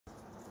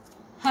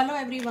Hello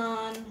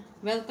everyone,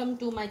 welcome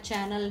to my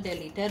channel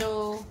Daily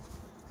Tarot,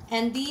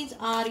 and these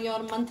are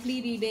your monthly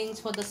readings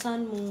for the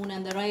sun, moon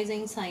and the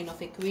rising sign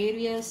of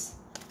Aquarius.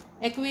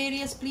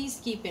 Aquarius,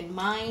 please keep in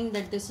mind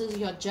that this is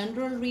your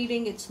general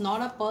reading. It's not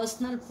a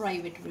personal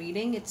private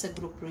reading, it's a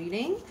group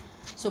reading.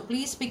 So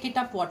please pick it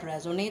up what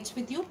resonates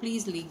with you.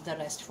 Please leave the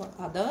rest for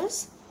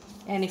others.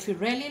 And if you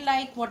really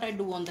like what I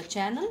do on the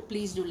channel,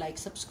 please do like,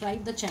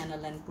 subscribe the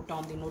channel and put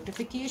on the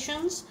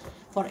notifications.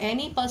 For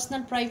any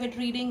personal private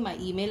reading, my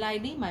email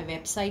ID, my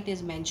website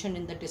is mentioned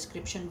in the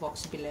description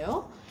box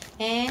below.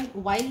 And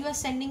while you are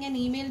sending an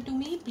email to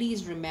me,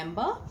 please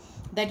remember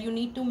that you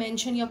need to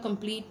mention your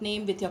complete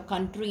name with your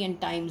country and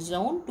time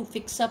zone to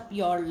fix up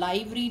your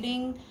live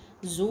reading,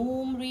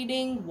 Zoom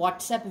reading,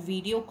 WhatsApp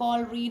video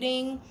call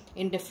reading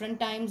in different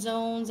time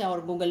zones, or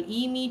Google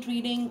e-meet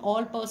reading.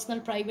 All personal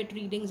private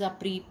readings are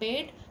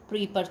prepaid,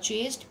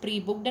 pre-purchased,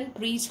 pre-booked and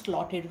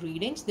pre-slotted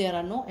readings. There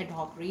are no ad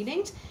hoc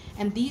readings,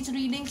 and these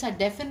readings are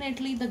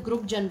definitely the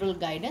group general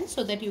guidance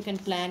so that you can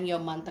plan your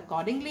month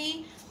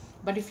accordingly.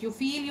 But if you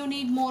feel you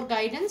need more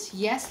guidance,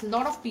 yes, a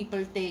lot of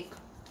people take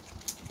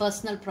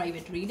personal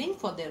private reading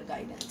for their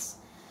guidance.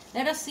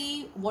 Let us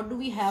see what do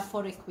we have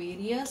for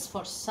Aquarius,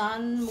 for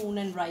Sun, Moon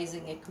and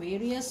Rising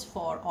Aquarius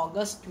for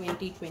August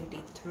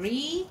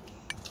 2023.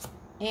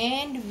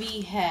 And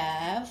we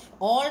have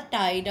all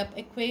tied up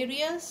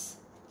Aquarius.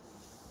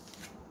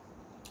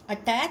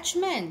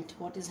 Attachment,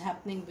 what is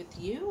happening with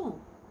you?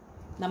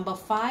 Number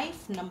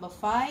 5,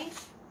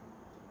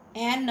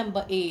 and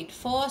number 8.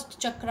 First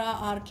chakra,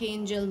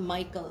 Archangel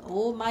Michael.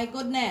 Oh my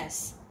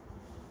goodness.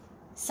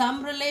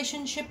 Some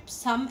relationship,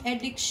 some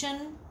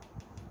addiction,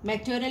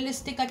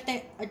 materialistic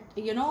attachment.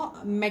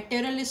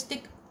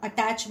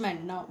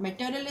 Now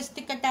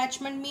materialistic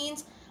attachment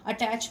means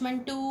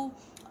attachment to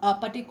a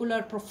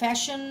particular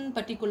profession,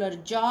 particular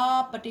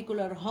job,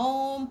 particular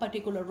home,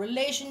 particular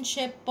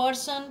relationship,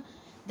 person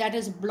that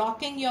is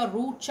blocking your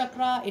root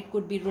chakra. It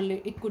could be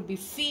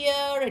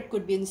fear, it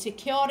could be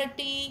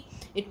insecurity,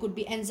 it could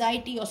be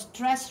anxiety or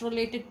stress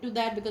related to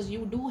that, because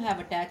you do have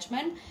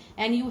attachment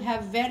and you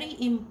have very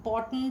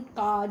important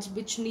cards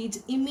which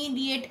needs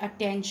immediate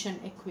attention,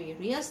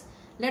 Aquarius.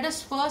 Let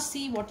us first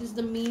see what is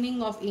the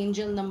meaning of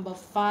angel number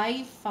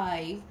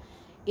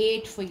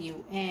 558 for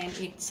you. And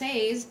it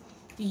says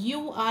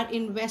you are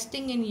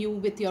investing in you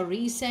with your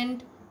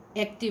recent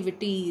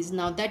activities.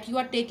 Now that you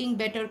are taking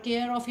better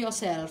care of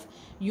yourself,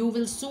 you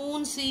will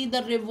soon see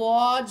the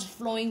rewards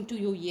flowing to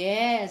you.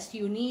 Yes,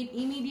 you need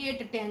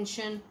immediate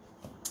attention,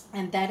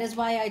 and that is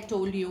why I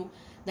told you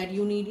that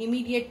you need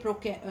immediate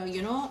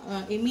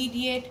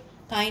immediate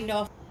kind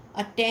of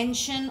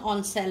attention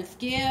on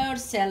self-care,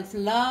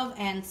 self-love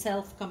and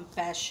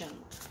self-compassion.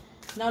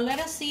 Now let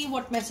us see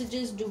what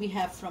messages do we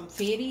have from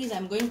fairies.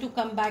 I'm going to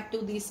come back to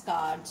these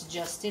cards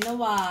just in a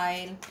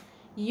while.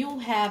 You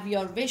have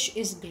your wish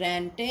is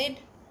granted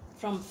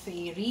from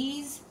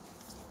fairies,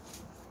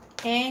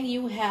 and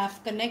you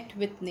have connect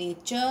with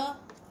nature,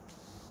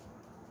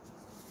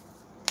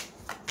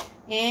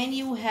 and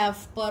you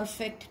have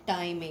perfect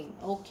timing.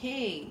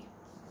 Okay,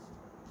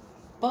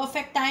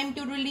 perfect time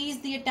to release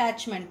the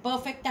attachment,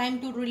 perfect time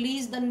to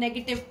release the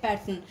negative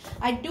pattern.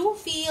 I do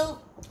feel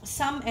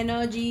some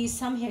energy,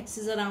 some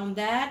hexes around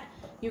that.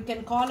 You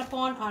can call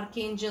upon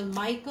Archangel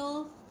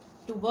Michael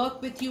to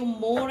work with you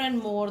more and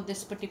more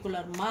this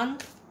particular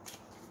month.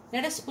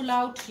 Let us pull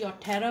out your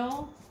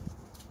tarot.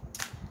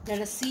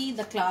 Let us see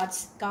the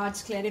cards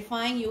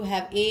clarifying. You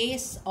have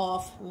Ace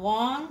of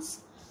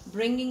Wands,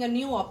 bringing a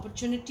new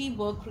opportunity,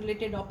 work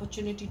related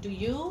opportunity to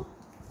you.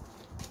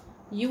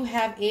 You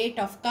have 8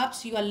 of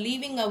Cups. You are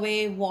leaving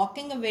away,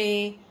 walking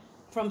away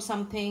from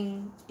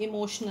something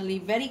emotionally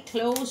very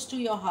close to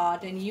your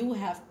heart. And you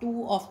have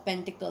 2 of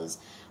Pentacles.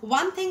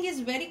 One thing is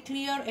very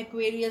clear,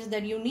 Aquarius,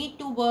 that you need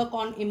to work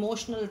on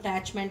emotional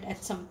attachment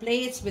at some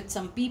place, with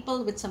some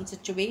people, with some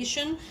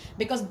situation,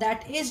 because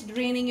that is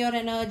draining your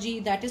energy,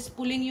 that is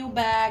pulling you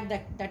back,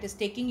 that is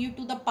taking you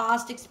to the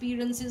past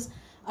experiences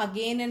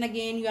again and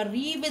again. You are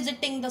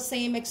revisiting the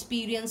same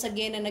experience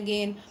again and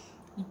again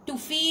to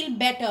feel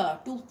better,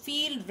 to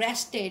feel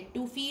rested,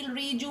 to feel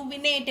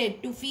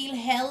rejuvenated, to feel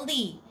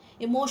healthy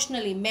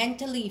emotionally,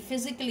 mentally,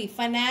 physically,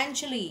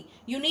 financially.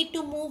 You need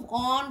to move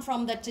on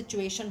from that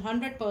situation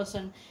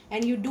 100%.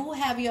 And you do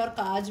have your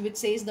cards which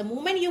says the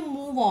moment you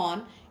move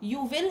on,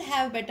 you will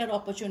have better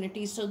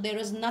opportunities. So there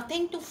is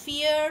nothing to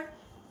fear.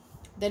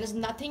 There is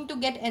nothing to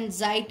get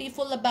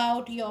anxietyful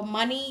about your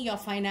money, your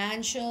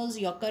financials,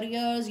 your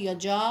careers, your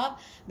job.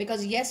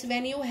 Because yes,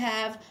 when you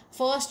have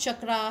first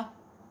chakra,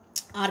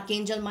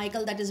 Archangel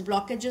Michael, that is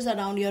blockages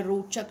around your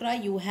root chakra,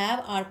 you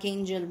have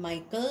Archangel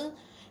Michael.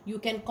 You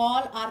can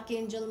call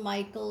Archangel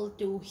Michael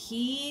to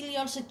heal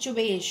your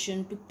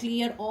situation, to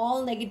clear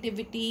all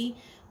negativity,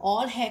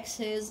 all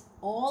hexes,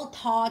 all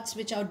thoughts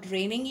which are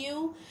draining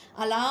you.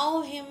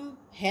 Allow him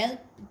help,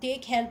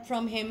 take help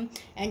from him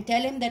and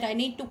tell him that I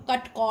need to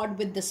cut cord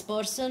with this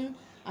person.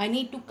 I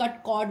need to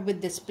cut cord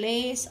with this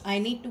place. I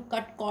need to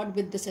cut cord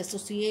with this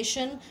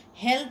association.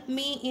 Help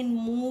me in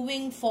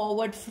moving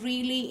forward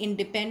freely,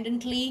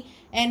 independently,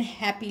 and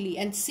happily.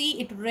 And see,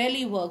 it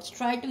really works.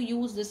 Try to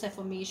use this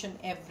affirmation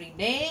every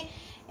day.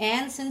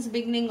 And since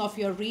beginning of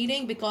your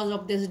reading, because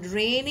of this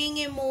draining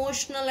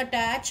emotional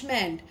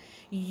attachment,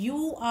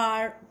 you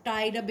are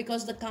tied up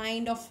because the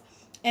kind of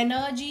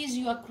energies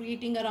you are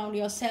creating around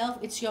yourself,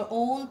 it's your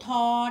own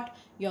thought,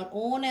 your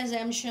own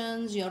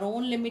assumptions, your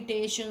own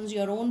limitations,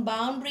 your own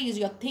boundaries.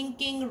 You're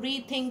thinking,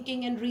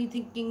 rethinking and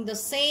rethinking the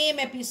same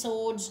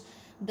episodes,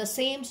 the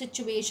same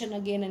situation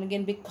again and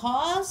again,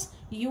 because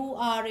you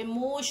are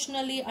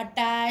emotionally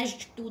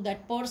attached to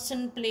that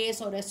person,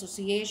 place or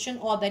association,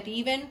 or that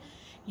even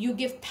you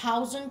give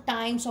 1,000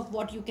 times of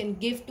what you can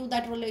give to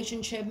that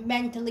relationship,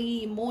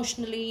 mentally,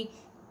 emotionally,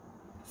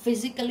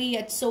 physically,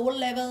 at soul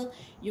level.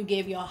 You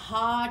gave your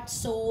heart,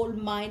 soul,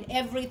 mind,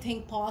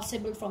 everything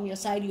possible from your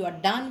side. You are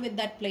done with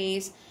that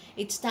place.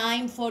 It's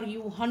time for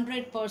you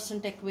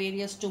 100%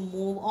 Aquarius to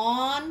move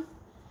on,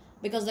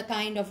 because the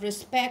kind of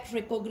respect,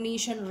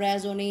 recognition,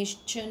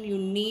 resonation you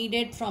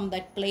needed from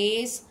that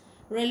place,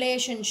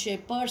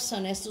 relationship,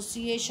 person,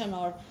 association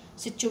or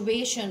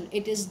situation,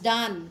 it is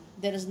done.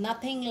 There is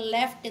nothing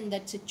left in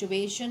that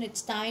situation.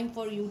 It's time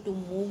for you to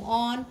move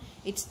on.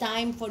 It's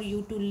time for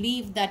you to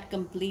leave that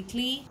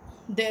completely.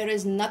 There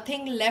is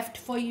nothing left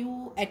for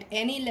you at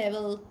any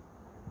level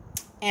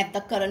at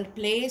the current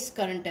place,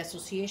 current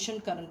association,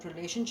 current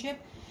relationship.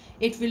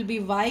 It will be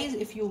wise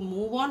if you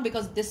move on,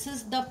 because this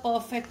is the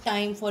perfect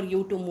time for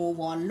you to move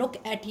on. Look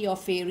at your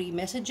fairy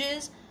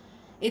messages.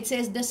 It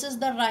says this is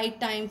the right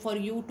time for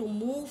you to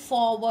move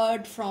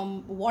forward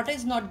from what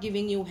is not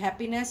giving you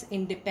happiness,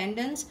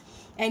 independence,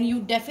 and you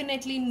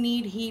definitely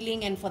need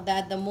healing. And for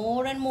that, the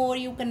more and more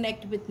you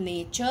connect with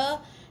nature,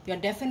 you're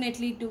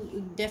definitely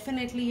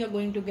you're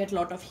going to get a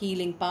lot of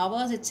healing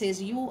powers. It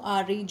says you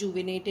are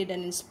rejuvenated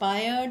and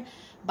inspired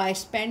by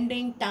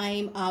spending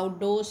time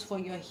outdoors for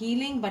your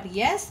healing. But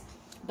yes,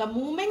 the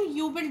moment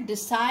you will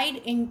decide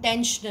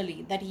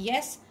intentionally that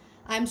yes,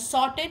 I'm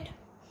sorted,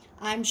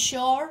 I'm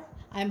sure,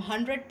 I'm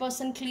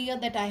 100% clear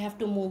that I have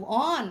to move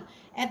on,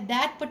 at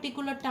that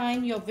particular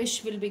time your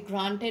wish will be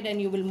granted,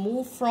 and you will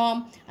move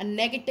from a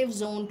negative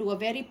zone to a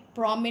very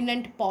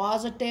prominent,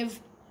 positive,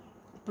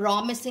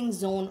 promising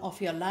zone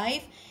of your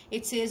life.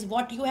 It says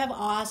what you have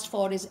asked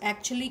for is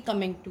actually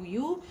coming to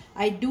you.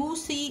 I do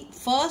see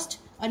first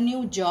a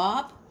new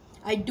job.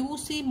 I do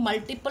see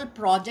multiple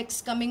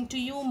projects coming to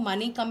you,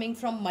 money coming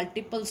from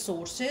multiple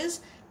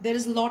sources. There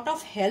is a lot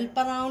of help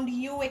around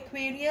you,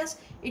 Aquarius.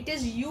 It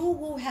is you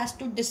who has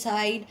to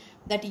decide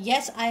that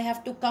yes, I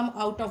have to come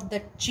out of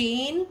the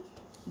chain,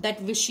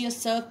 that vicious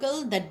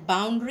circle, that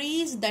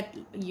boundaries, that,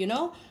 you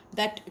know,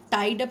 that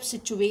tied up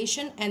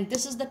situation, and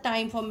this is the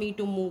time for me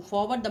to move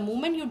forward. The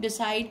moment you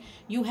decide,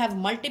 you have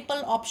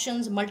multiple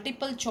options,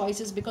 multiple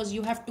choices, because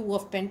you have Two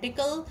of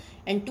Pentacles,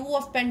 and Two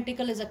of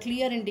Pentacles is a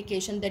clear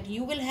indication that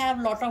you will have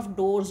a lot of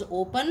doors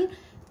open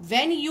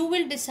when you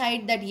will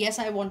decide that yes,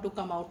 I want to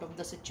come out of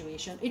the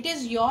situation. It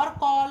is your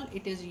call,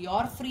 it is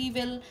your free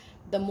will.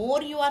 The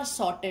more you are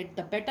sorted,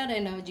 the better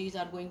energies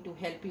are going to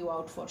help you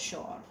out for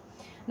sure.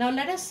 Now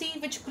let us see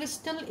which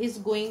crystal is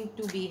going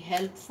to be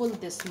helpful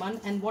this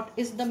month and what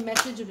is the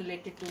message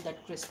related to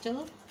that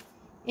crystal.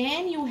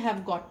 And you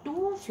have got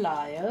two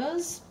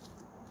flyers.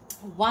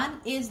 One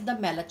is the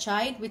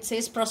malachite, which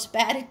says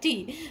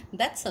prosperity.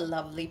 That's a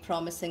lovely,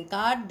 promising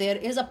card. There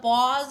is a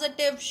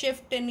positive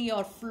shift in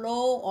your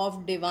flow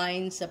of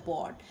divine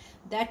support.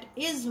 That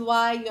is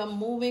why you're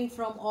moving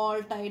from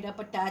all tied up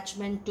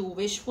attachment to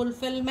wish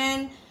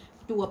fulfillment,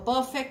 to a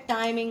perfect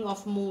timing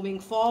of moving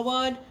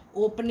forward,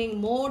 opening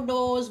more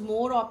doors,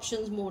 more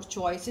options, more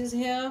choices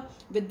here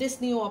with this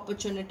new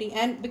opportunity.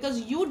 And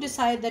because you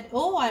decide that,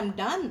 oh, I'm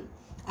done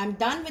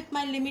with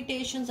my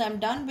limitations, I'm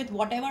done with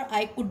whatever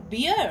I could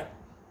bear,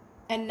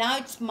 and now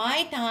it's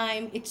my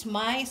time, it's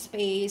my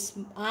space,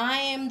 I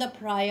am the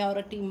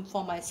priority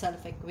for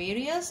myself,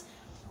 Aquarius.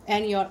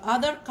 And your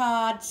other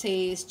card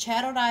says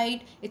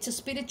Charoite. It's a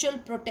spiritual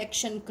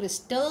protection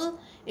crystal.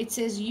 It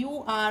says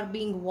you are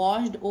being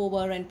washed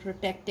over and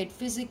protected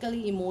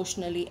physically,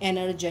 emotionally,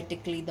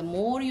 energetically. The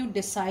more you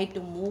decide to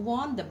move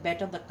on, the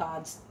better the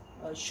cards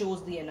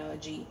shows the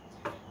energy.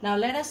 Now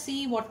let us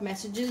see what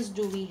messages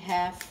do we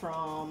have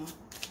from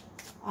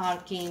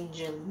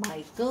Archangel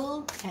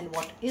Michael and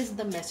what is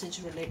the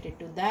message related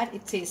to that.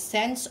 It says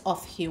sense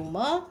of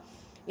humor.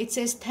 It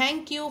says,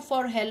 thank you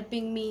for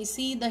helping me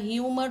see the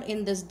humor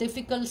in this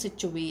difficult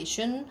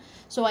situation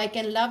so I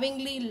can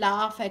lovingly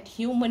laugh at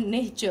human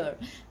nature.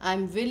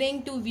 I'm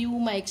willing to view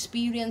my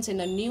experience in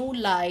a new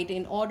light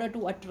in order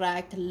to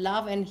attract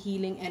love and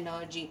healing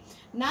energy.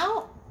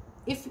 Now,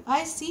 if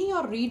I see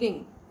your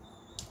reading,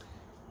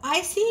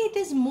 I see it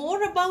is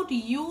more about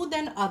you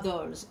than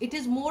others. It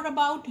is more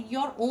about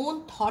your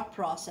own thought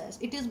process.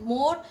 It is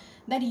more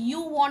that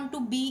you want to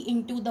be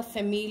into the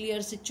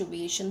familiar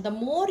situation. The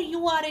more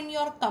you are in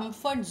your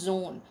comfort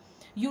zone,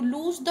 you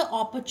lose the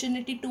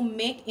opportunity to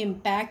make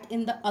impact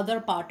in the other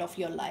part of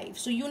your life.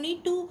 So you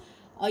need to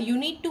you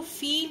need to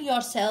feel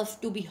yourself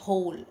to be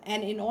whole.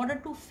 And in order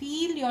to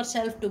feel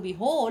yourself to be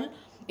whole,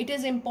 it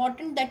is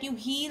important that you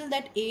heal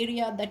that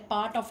area, that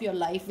part of your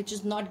life which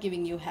is not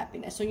giving you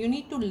happiness. So you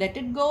need to let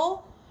it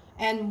go,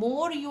 and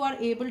more you are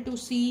able to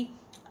see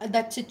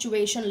that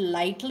situation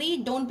lightly.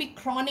 Don't be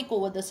chronic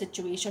over the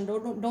situation.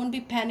 Don't be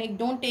panicked.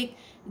 Don't take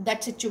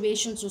that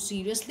situation so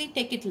seriously.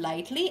 Take it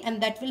lightly,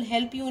 and that will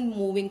help you in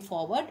moving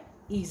forward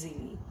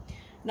easily.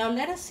 Now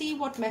let us see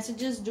what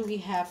messages do we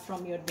have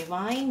from your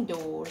divine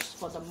doors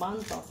for the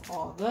month of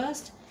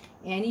August.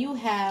 And you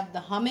have the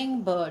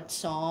hummingbird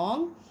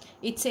song.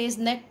 It says,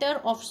 nectar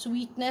of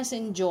sweetness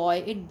and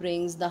joy it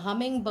brings, the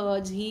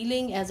hummingbirds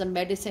healing as a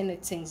medicine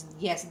it sings.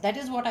 Yes, that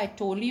is what I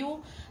told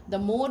you. The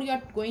more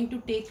you're going to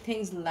take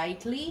things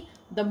lightly,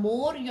 the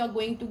more you're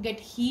going to get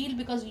healed,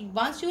 because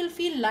once you will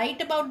feel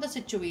light about the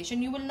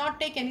situation, you will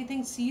not take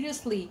anything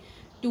seriously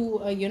to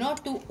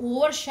to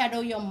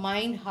overshadow your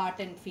mind, heart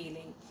and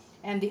feeling.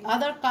 And the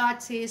other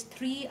card says,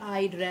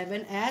 three-eyed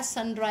raven, as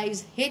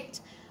sunrise hit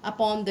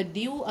upon the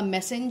dew, a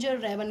messenger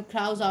raven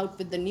cries out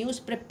with the news,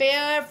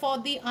 prepare for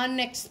the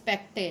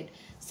unexpected.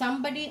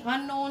 Somebody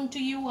unknown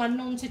to you,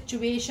 unknown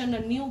situation,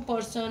 a new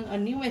person, a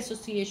new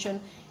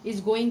association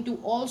is going to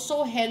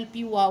also help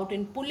you out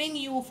in pulling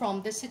you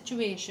from this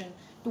situation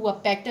to a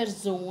better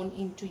zone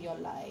into your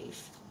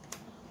life.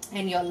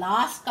 And your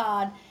last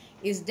card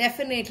is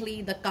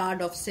definitely the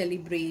card of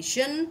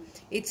celebration.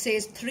 It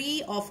says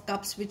Three of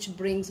Cups, which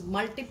brings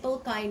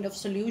multiple kind of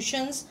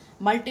solutions,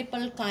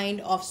 multiple kind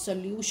of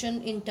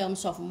solution in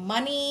terms of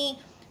money,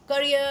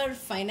 career,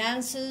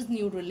 finances,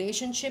 new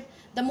relationship.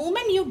 The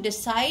moment you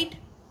decide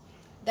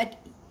that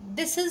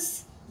this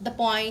is the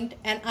point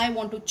and I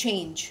want to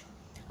change,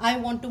 I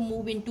want to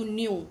move into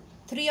new,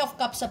 Three of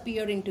Cups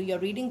appear into your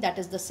reading. That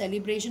is the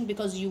celebration,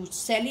 because you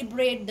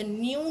celebrate the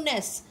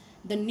newness,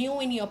 the new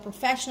in your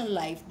professional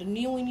life, the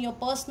new in your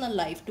personal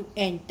life to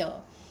enter.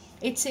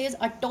 It says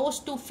a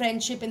toast to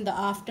friendship in the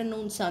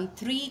afternoon sun,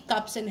 3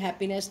 cups in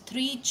happiness,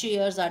 3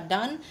 cheers are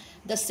done.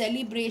 The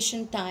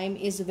celebration time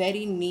is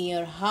very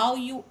near. How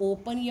you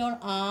open your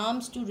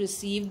arms to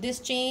receive this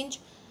change?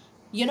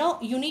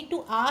 You need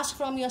to ask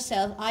from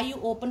yourself, are you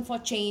open for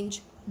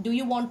change? Do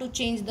you want to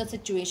change the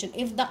situation?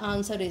 If the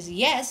answer is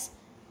yes,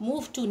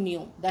 move to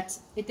new.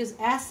 It is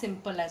as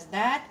simple as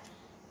that.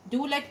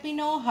 Do let me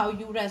know how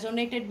you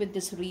resonated with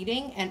this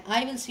reading, and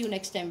I will see you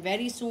next time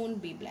very soon.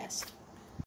 Be blessed.